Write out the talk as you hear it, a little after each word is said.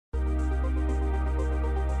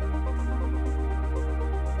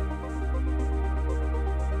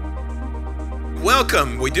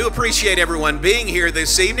welcome. We do appreciate everyone being here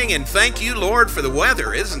this evening, and thank you, Lord, for the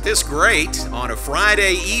weather. Isn't this great on a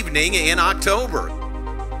Friday evening in October?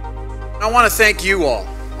 I want to thank you all.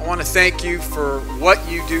 I want to thank you for what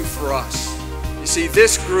you do for us. You see,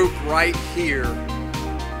 this group right here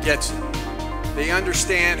gets it. They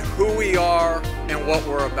understand who we are and what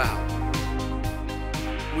we're about.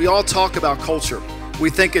 We all talk about culture.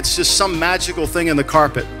 We think it's just some magical thing in the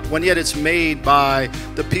carpet, when yet it's made by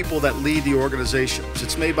the people that lead the organizations.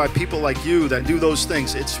 It's made by people like you that do those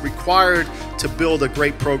things. It's required to build a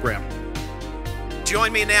great program.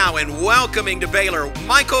 Join me now in welcoming to Baylor,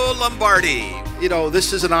 Michael Lombardi. You know,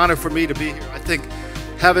 this is an honor for me to be here. I think,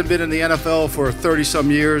 having been in the NFL for 30-some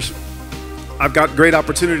years, I've got great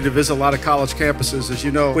opportunity to visit a lot of college campuses. As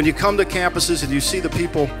you know, when you come to campuses and you see the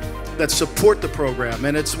people that support the program,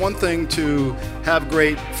 and it's one thing to have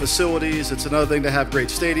great facilities, it's another thing to have great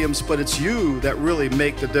stadiums, but it's you that really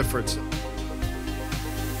make the difference.